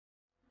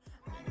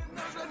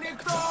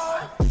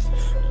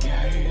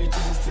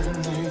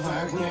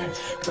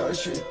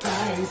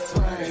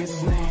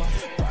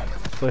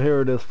So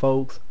here it is,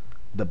 folks,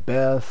 the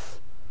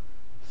best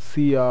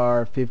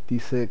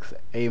CR-56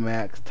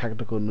 AMAX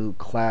tactical nuke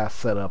class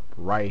setup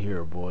right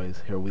here,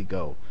 boys. Here we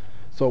go.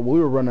 So we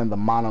were running the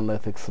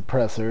monolithic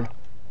suppressor,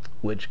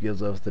 which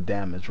gives us the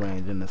damage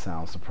range and the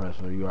sound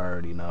suppressor. You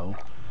already know.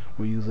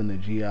 We're using the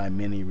GI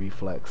mini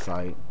reflex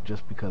sight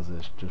just because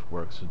it just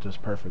works. It's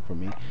just perfect for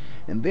me.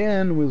 And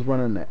then we was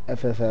running the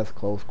FSS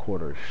close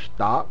quarter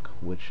stock,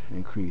 which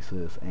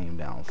increases aim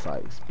down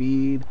sight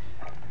speed.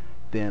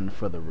 Then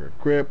for the rear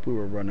grip, we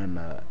were running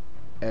the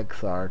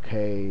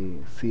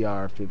XRK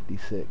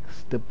CR-56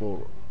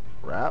 stipple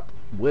wrap,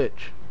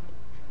 which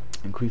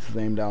increases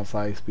aim down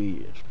sight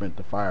speed, sprint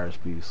to fire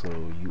speed,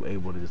 so you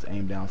able to just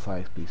aim down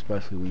sight speed,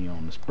 especially when you're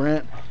on the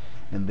sprint.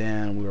 And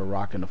then we were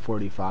rocking the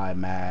 45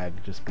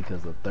 mag just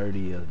because the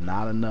 30 is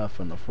not enough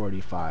and the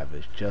 45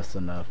 is just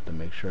enough to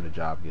make sure the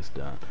job gets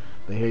done.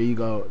 But here you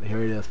go,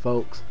 here it is,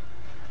 folks.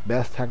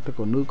 Best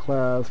tactical nuke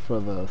class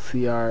for the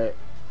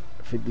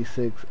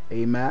CR-56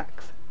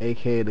 AMAX,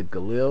 aka the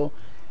Galil.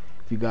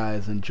 If you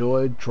guys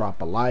enjoyed,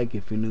 drop a like.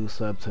 If you're new,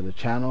 sub to the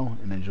channel,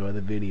 and enjoy the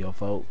video,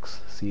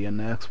 folks. See you in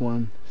the next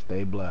one.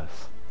 Stay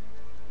blessed.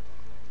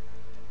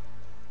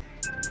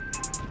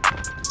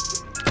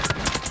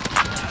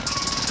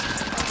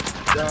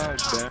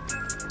 God damn.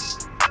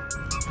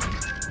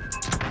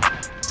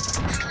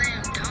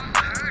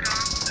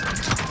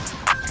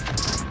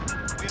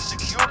 We've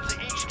secured the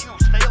HQ.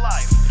 Stay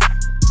alive.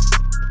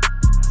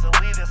 The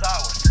lead is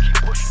ours. Keep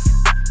pushing.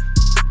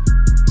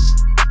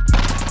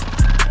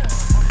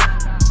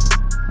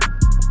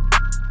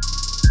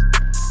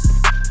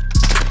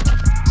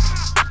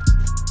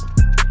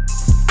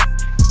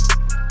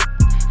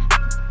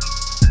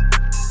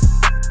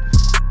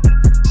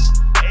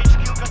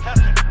 HQ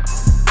contested.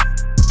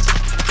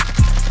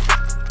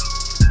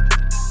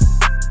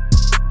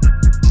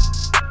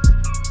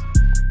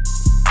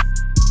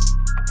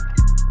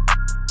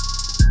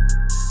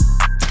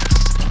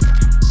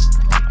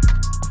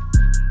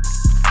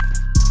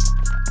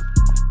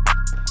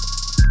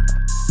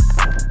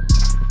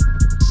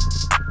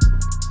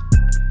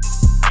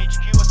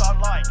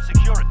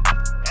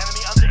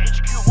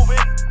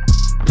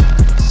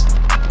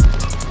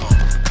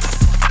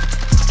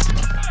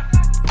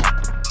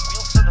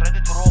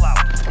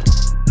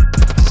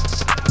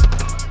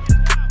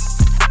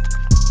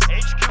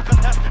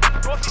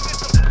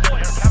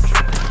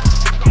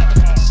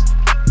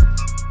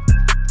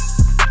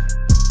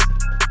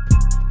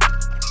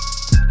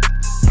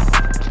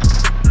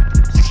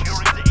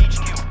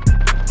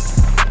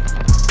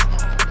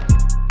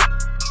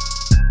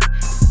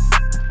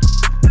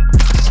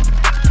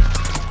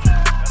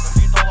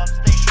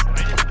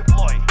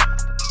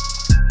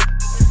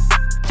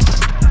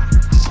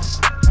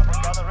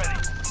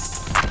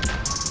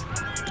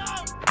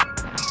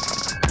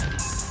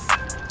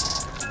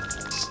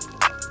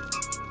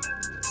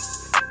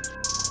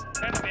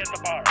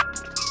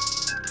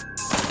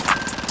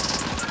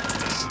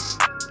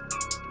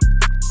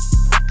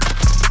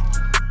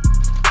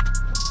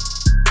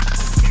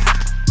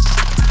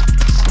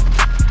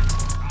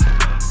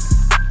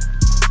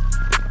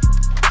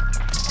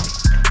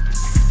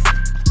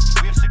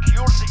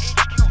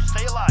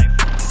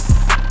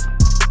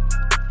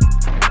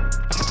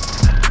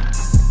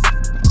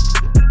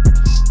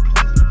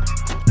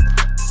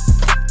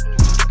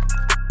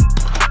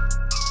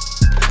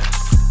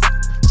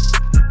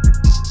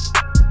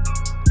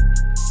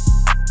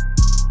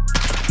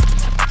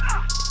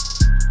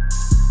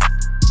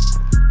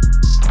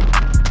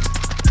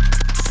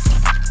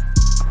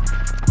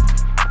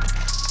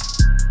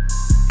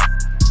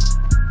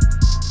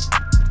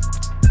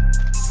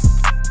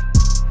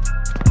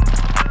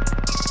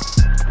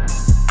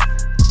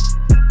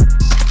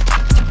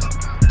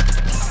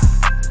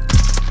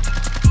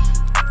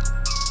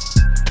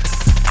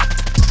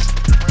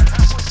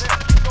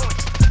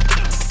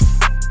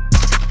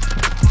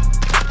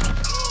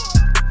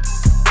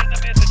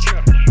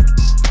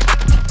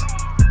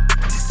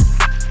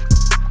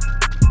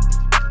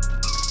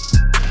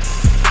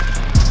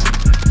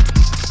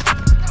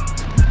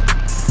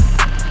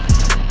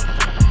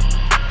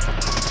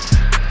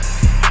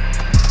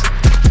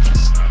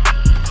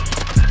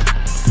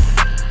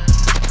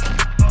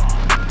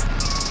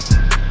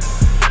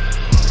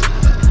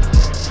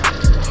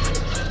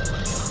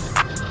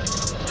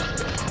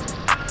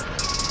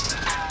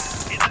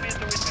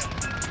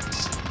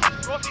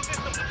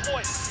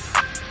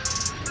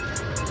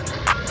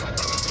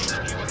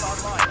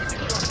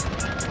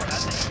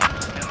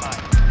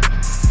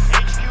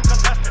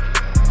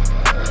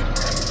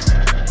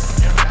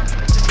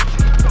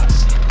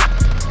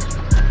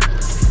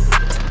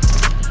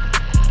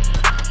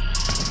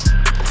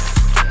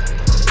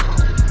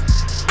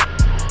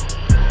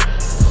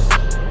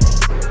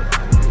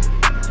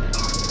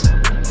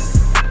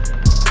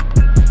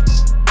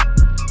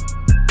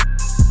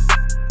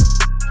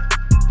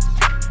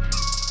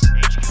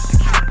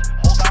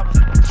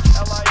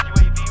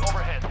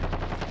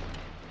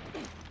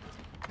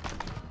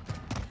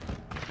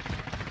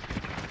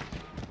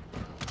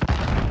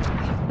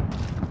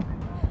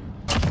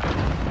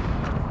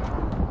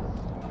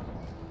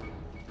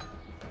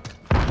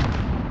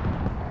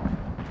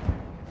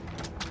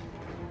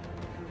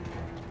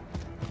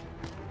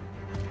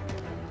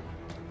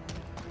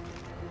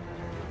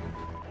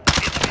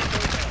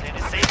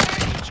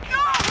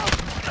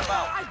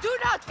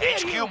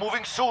 HQ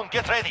moving soon.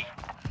 Get ready.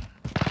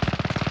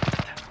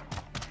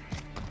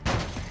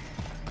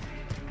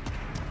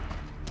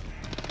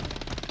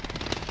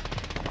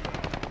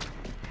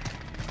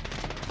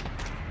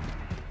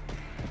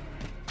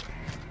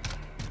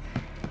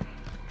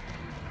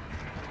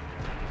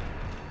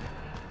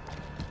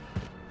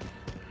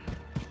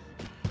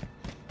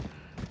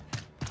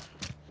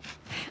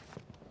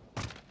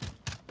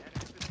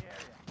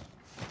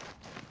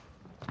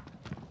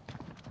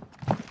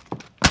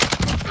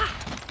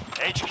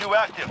 HQ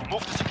active.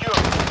 Move to secure.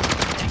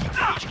 Taking to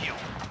HQ.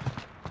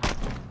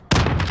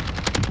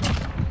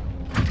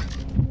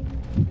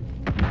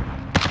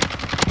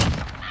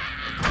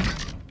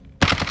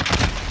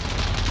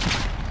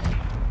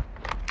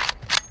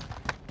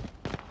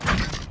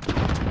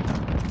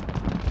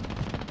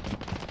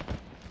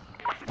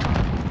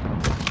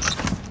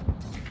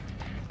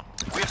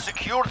 We've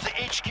secured the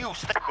HQ.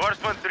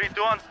 Horseman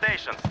 3-2 on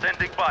station,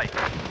 standing by.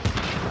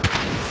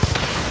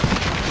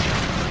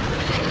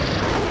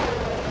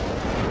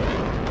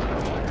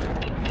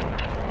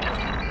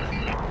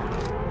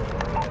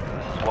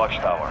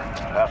 Watchtower.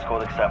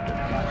 Passcode accepted.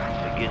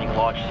 Beginning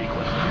launch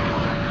sequence.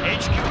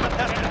 HQ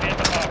contested. This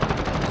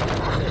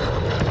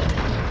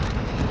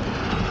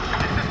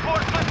is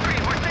Horseman 3,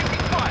 we're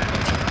taking fire.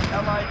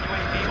 Allied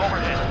UAV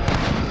overhead.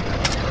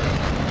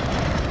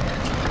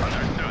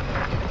 Understood.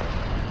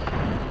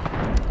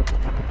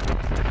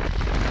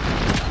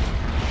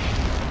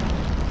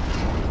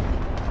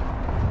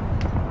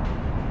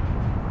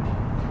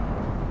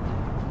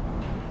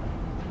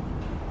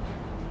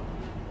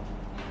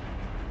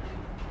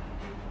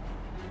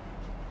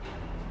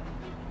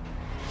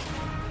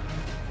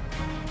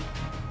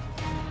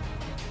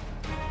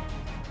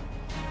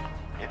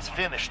 It's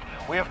finished.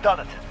 We have done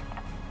it.